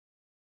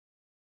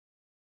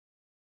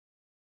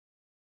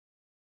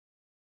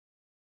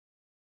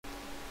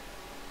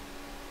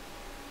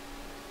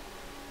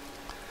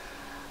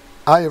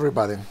Hi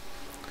everybody,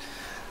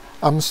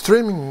 I'm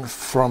streaming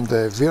from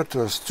the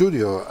virtual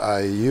studio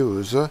I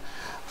use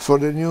for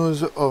the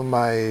news of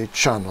my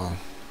channel,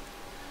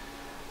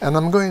 and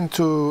I'm going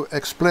to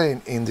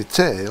explain in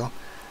detail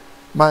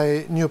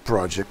my new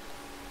project.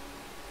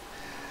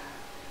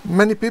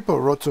 Many people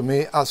wrote to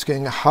me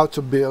asking how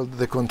to build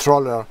the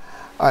controller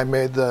I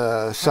made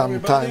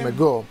some time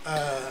ago,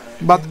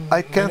 but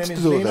I can't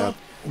do that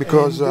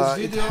because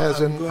it has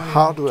a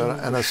hardware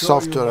and a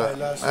software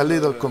a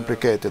little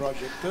complicated,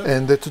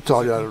 and the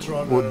tutorial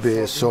would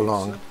be so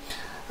long.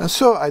 And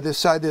so I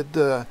decided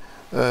to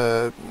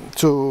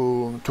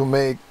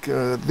make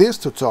this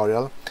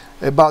tutorial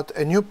about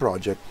a new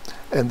project,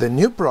 and the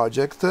new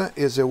project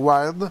is a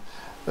wired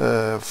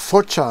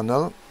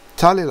 4-channel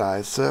tally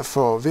lights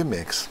for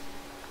Vmix.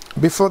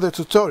 Before the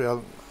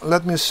tutorial,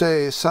 let me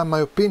say some of my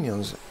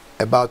opinions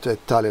about a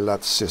tally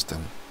light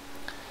system.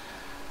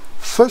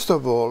 First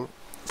of all,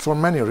 for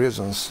many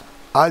reasons,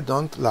 I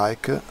don't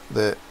like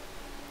the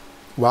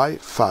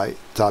Wi-Fi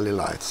tally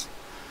lights.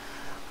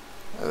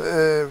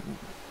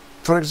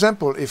 For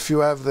example, if you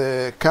have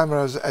the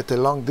cameras at a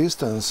long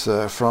distance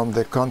from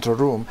the control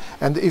room,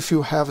 and if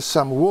you have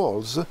some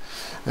walls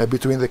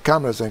between the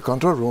cameras and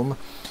control room,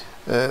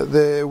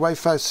 the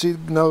Wi-Fi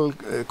signal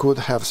could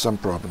have some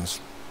problems.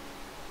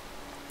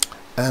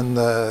 And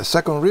the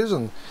second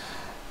reason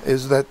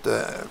is that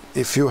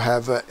if you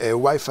have a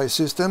Wi-Fi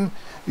system,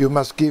 you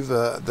must give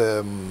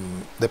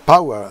the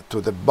power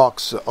to the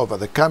box over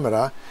the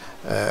camera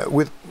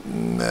with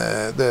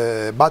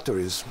the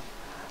batteries.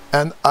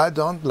 And I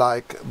don't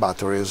like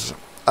batteries.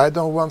 I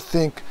don't want to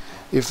think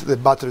if the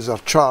batteries are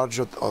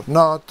charged or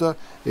not,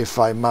 if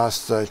I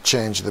must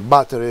change the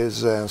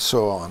batteries and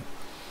so on.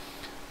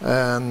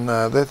 And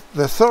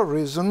the third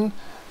reason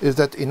is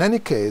that in any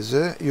case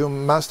you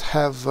must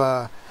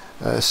have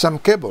some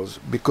cables,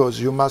 because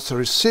you must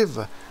receive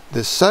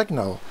the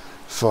signal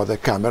for the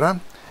camera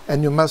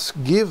and you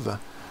must give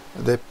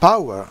the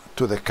power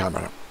to the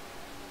camera.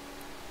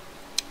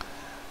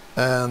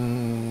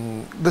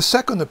 And the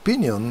second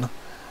opinion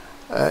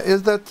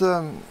is that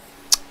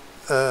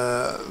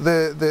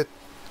the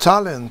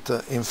talent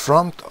in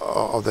front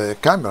of the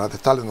camera, the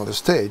talent on the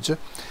stage,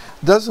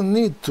 doesn't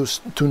need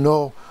to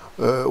know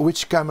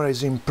which camera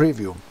is in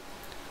preview.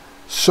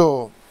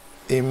 So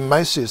in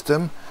my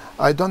system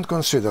I don't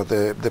consider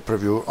the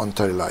preview on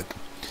tally light,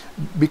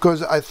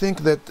 because I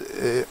think that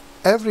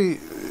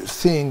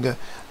everything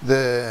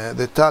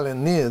the talent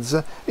needs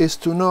is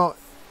to know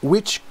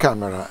which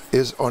camera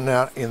is on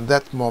air in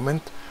that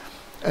moment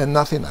and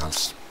nothing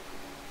else.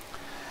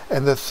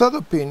 And the third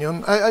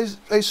opinion,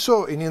 I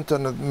saw in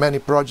internet many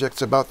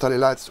projects about tally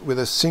lights with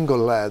a single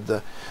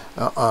LED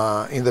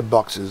in the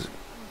boxes.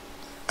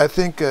 I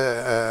think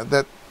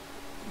that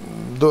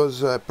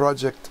those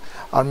projects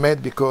are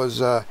made because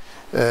a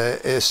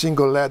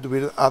single LED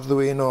with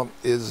Arduino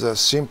is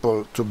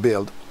simple to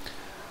build.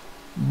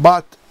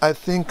 But I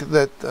think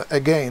that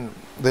again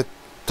the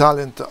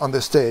talent on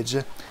the stage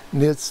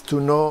needs to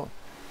know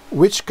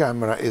which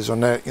camera is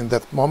on air in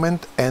that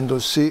moment, and to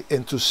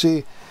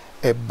see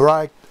a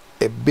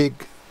big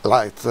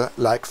light,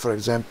 like for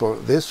example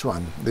this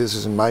one. This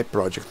is my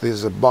project. This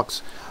is a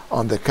box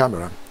on the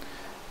camera,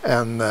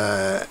 and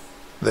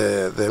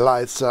the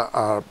lights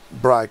are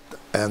bright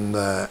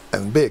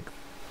and big.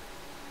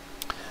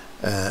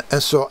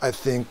 And so I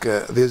think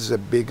this is a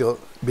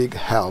big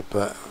help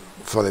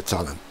for the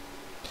talent.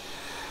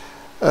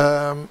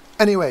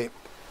 Anyway,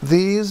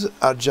 these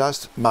are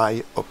just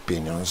my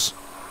opinions,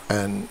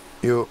 and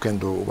you can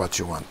do what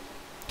you want.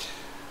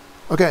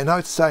 Okay, now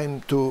it's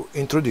time to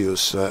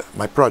introduce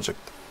my project.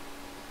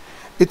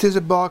 It is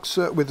a box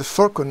with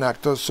 4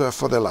 connectors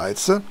for the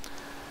lights, a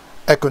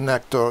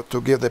connector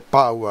to give the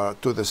power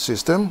to the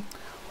system,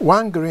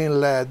 1 green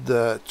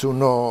LED to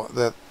know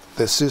that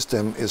the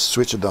system is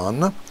switched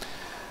on,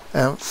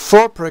 and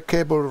 4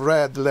 pre-cable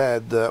red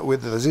LED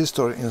with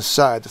resistor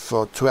inside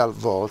for 12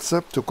 volts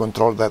to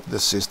control that the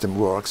system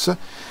works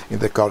in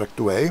the correct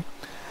way,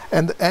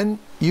 and an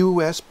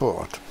US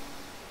port.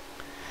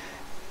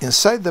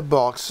 Inside the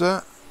box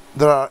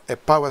there are a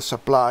power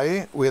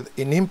supply with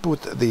in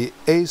input the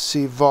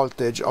AC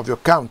voltage of your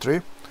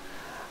country.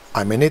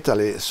 I'm in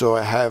Italy, so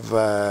I have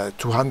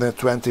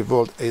 220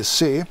 volt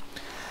AC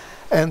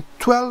and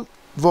 12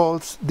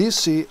 volts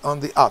DC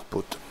on the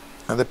output,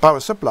 and the power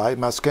supply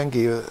can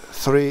give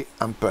 3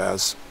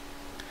 amperes.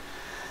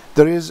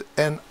 There is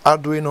an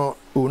Arduino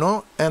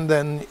Uno and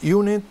an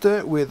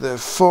unit with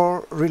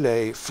 4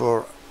 relay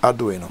for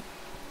Arduino.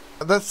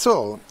 That's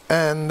all,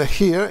 and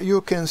here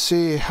you can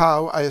see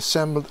how I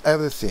assembled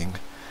everything: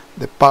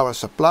 the power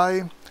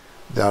supply,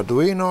 the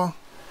Arduino,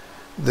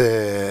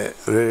 the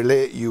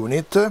relay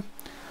unit,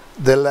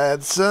 the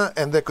LEDs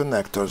and the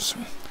connectors.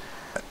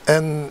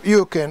 And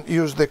you can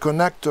use the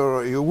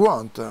connector you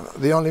want.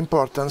 The only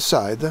important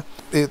side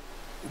is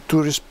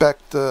to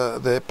respect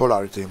the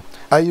polarity.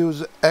 I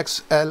use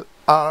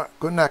XLR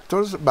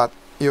connectors, but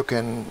you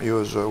can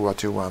use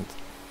what you want.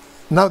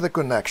 Now the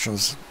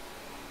connections.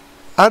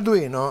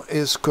 Arduino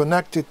is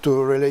connected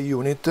to relay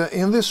unit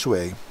in this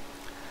way.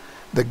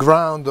 The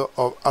ground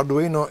of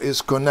Arduino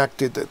is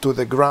connected to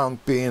the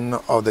ground pin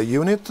of the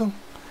unit.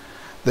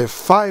 The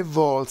 5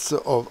 volts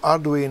of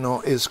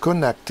Arduino is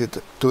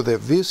connected to the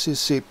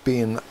VCC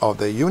pin of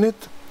the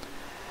unit,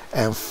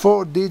 and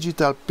 4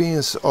 digital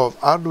pins of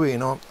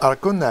Arduino are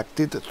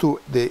connected to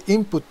the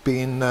input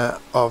pin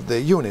of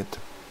the unit.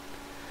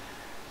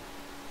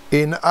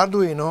 In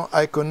Arduino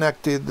I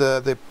connected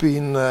the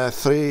pin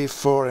 3,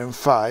 4 and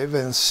 5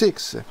 and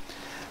 6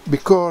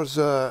 because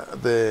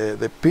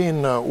the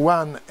pin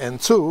 1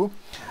 and 2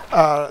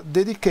 are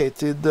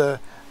dedicated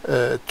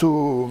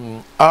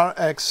to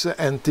RX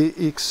and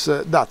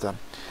TX data.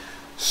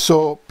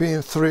 So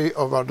pin 3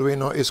 of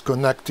Arduino is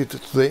connected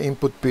to the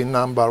input pin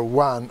number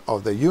 1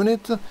 of the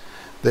unit,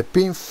 the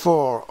pin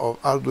 4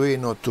 of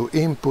Arduino to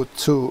input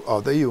 2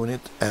 of the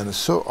unit, and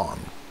so on.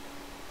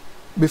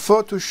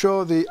 Before to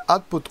show the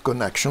output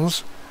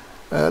connections,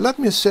 let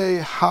me say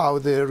how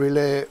the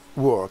relay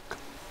works.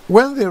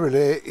 When the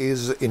relay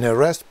is in a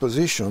rest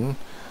position,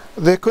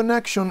 the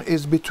connection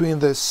is between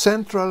the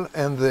central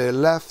and the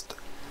left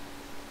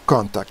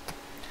contact.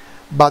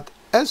 But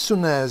as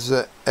soon as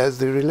the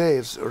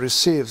relay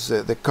receives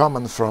the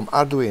command from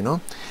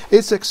Arduino,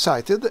 it's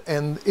excited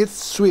and it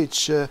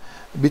switches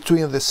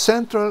between the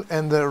central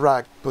and the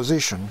right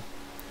position.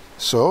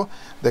 So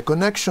the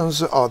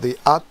connections of the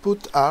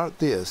output are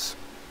these.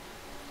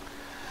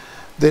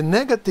 The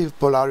negative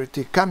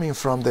polarity coming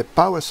from the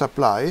power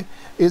supply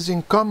is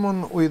in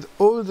common with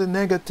all the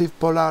negative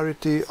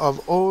polarity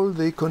of all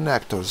the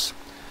connectors.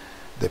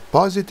 The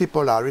positive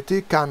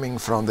polarity coming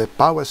from the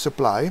power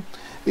supply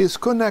is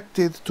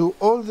connected to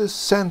all the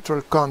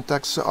central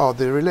contacts of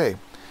the relay,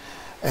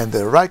 and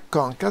the right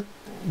contact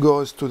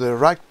goes to the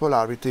right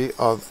polarity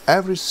of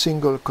every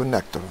single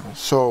connector.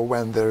 So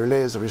when the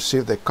relays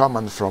receive the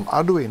command from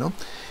Arduino,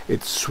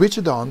 it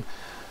switched on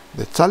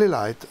the tally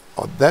light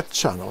of that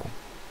channel.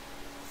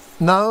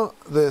 Now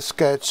the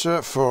sketch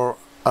for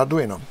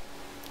Arduino.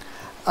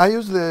 I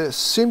use the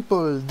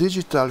simple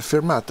digital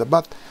firmata,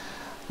 but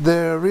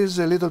there is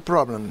a little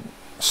problem,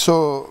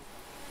 so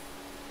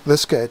the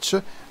sketch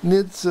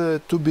needs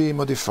to be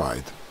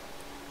modified.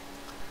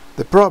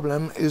 The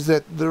problem is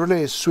that the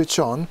relay switches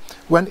on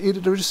when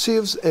it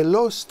receives a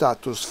low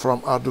status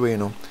from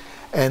Arduino,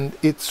 and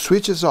it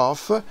switches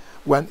off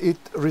when it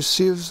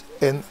receives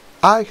an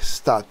high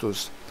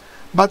status.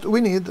 But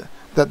we need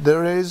that the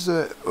relays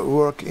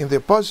work in the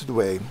opposite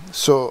way,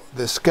 so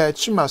the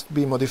sketch must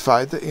be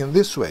modified in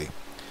this way.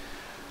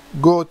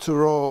 Go to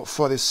row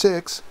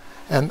 46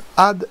 and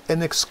add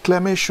an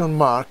exclamation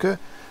mark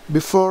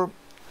before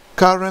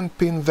current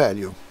pin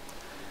value.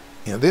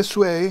 In this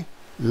way,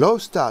 low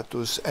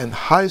status and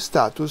high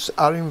status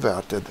are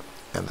inverted,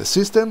 and the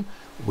system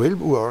will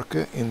work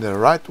in the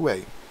right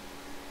way.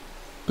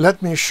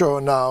 Let me show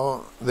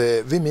now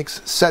the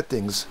Vmix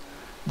settings.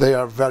 They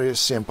are very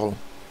simple.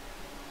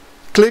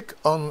 Click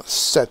on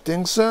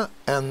Settings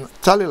and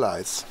Tally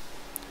Lights.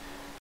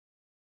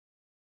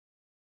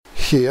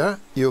 Here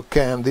you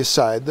can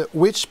decide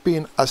which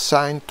pin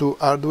assigned to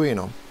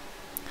Arduino.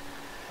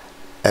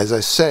 As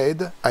I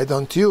said, I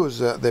don't use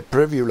the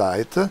preview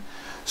light,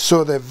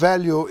 so the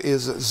value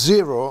is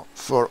 0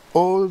 for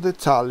all the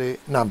tally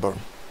number.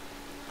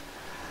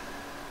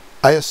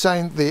 I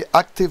assigned the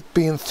active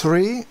pin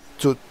 3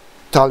 to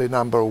tally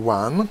number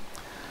 1,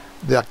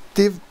 the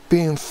active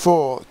pin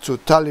 4 to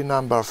tally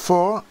number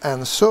 4,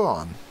 and so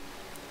on.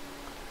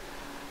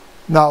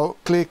 Now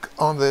click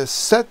on the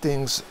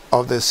settings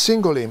of the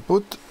single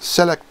input,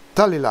 select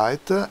tally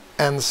light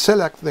and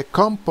select the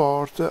COM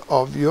port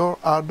of your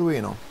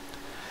Arduino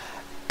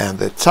and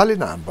the tally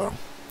number.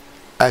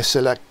 I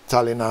select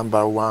tally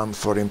number 1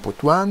 for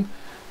input 1,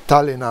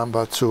 tally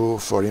number 2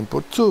 for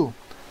input 2,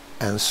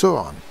 and so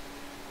on.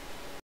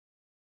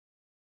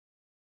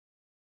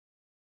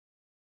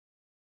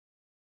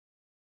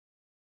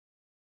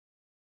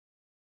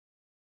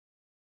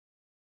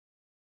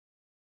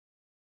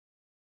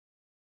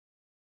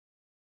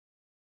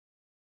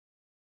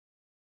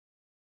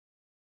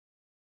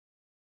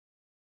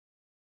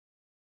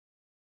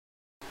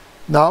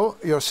 Now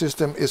your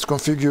system is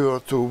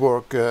configured to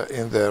work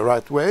in the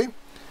right way,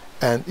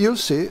 and you'll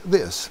see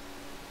this.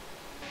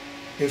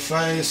 If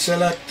I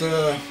select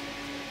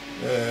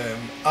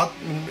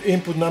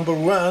input number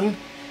 1,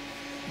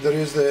 there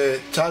is the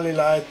tally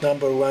light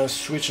number 1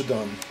 switched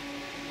on.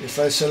 If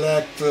I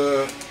select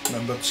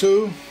number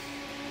 2,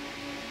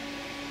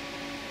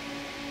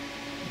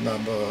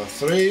 number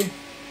 3,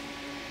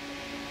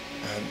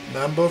 and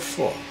number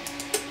 4,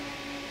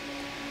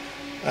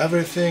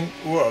 everything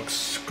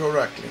works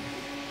correctly.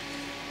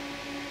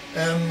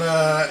 And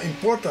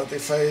important,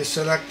 if I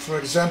select, for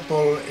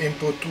example,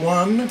 input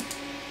 1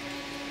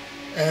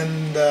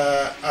 and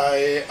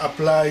I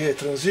apply a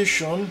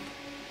transition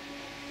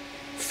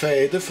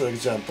fade, for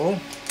example,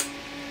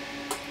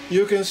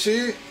 you can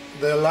see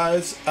the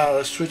lights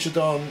are switched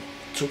on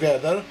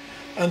together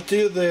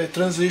until the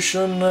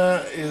transition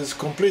is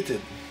completed.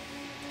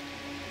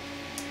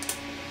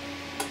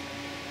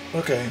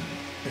 Okay,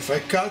 if I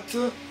cut,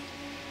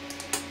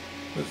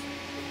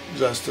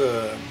 just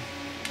a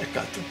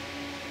cut.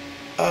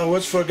 I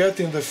was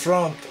forgetting the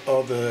front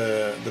of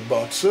the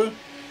box.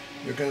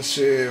 You can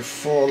see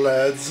 4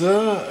 LEDs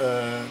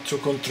to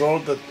control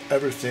that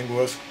everything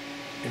was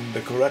in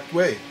the correct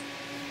way.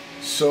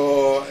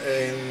 So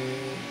in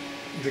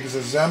this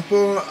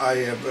example I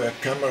have a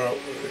camera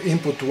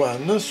input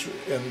 1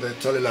 and the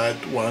tally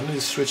light 1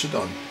 is switched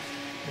on.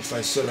 If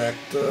I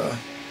select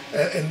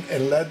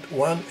and LED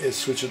 1 is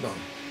switched on.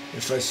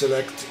 If I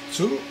select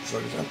 2, for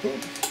example,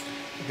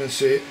 you can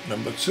see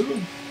number 2,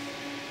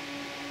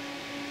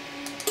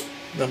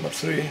 number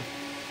 3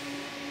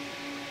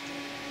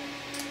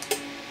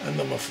 and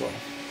number 4.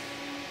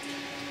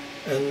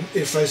 And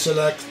if I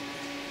select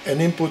an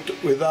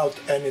input without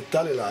any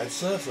tally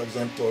lights, for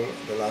example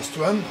the last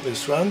one,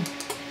 this one,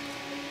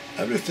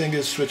 everything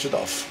is switched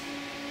off.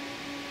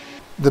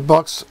 The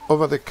box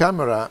over the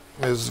camera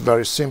is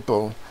very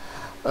simple.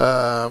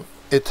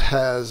 It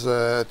has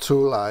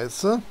 2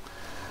 lights.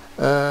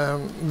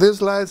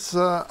 These lights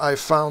I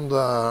found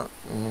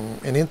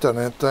in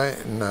internet,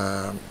 in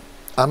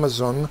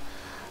Amazon,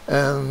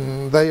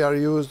 and they are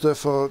used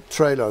for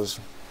trailers.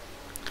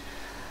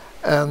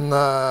 And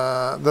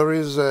there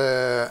is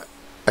a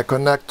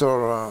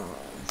connector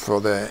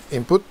for the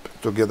input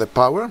to get the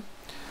power,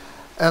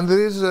 and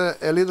there is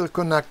a little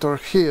connector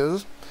here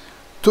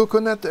to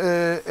connect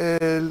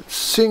a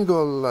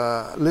single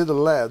little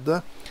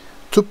LED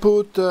to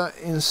put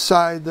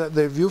inside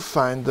the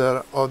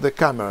viewfinder of the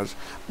cameras.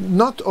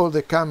 Not all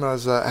the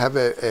cameras have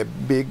a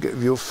big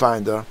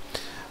viewfinder,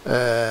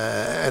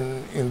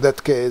 and in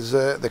that case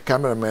the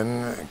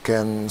cameraman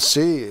can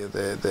see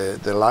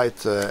the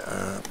light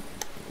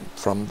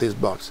from this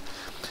box.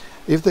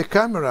 If the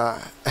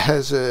camera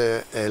has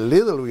a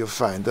little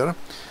viewfinder,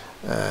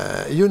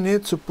 you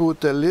need to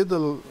put a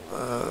little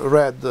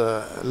red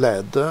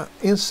LED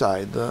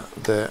inside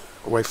the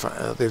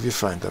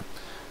viewfinder.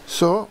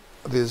 So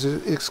this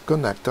is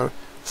connector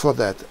for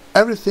that.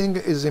 Everything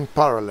is in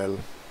parallel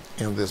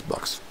in this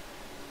box.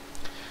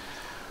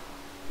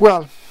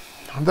 Well,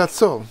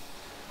 that's all.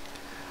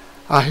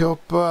 I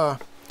hope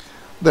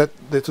that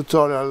the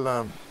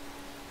tutorial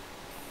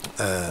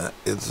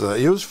is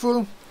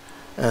useful,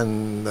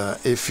 and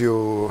if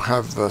you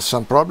have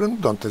some problem,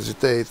 don't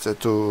hesitate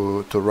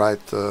to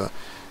write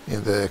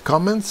in the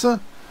comments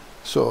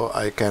so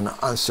I can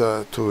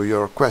answer to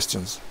your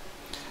questions.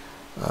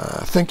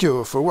 Thank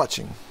you for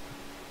watching.